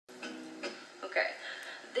Okay,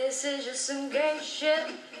 this is just some gay shit.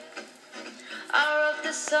 I wrote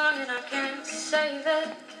this song and I can't save it.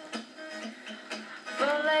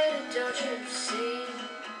 But later, don't you see,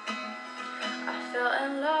 I fell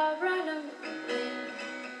in love randomly.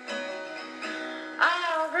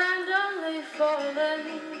 I randomly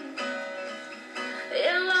fallen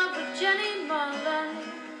in love with Jenny Mullen.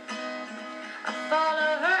 I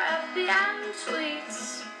follow her FBM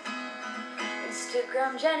tweets,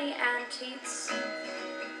 Instagram Jenny and Teets.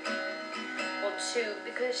 Well, 2,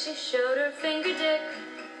 because she showed her finger dick.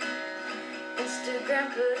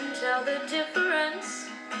 Instagram couldn't tell the difference,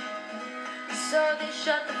 so they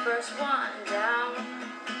shut the first one down.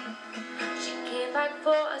 She came back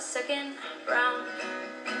for a second round.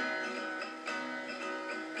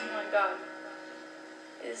 Oh my god.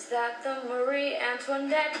 Is that the Marie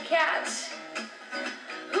Antoinette cat?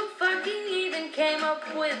 Who fucking even came up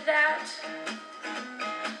with that?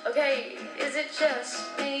 Okay, is it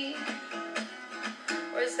just me?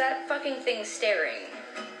 Or is that fucking thing staring?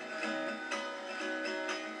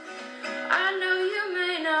 I know you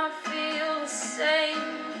may not feel the same,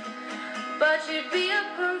 but you'd be a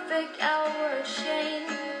perfect L-word Shane.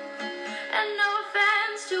 And no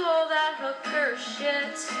offense to all that hooker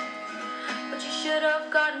shit, but you should have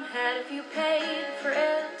gotten head if you paid for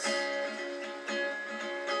it.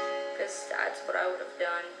 Cause that's what I would have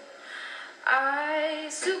done. I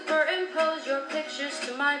superimpose your pictures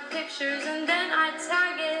to my pictures and then I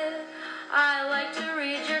tag it. I like to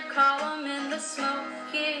read your column in the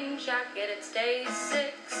smoking jacket. It's day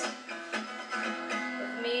 6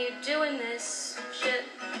 of me doing this shit.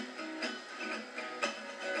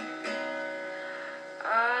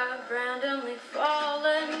 I've randomly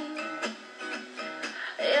fallen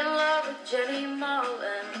in love with Jenny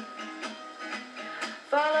Mullen.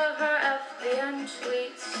 Follow her FBN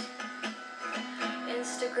tweets,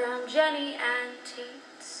 Instagram Jenny and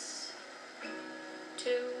Teets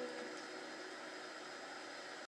 2.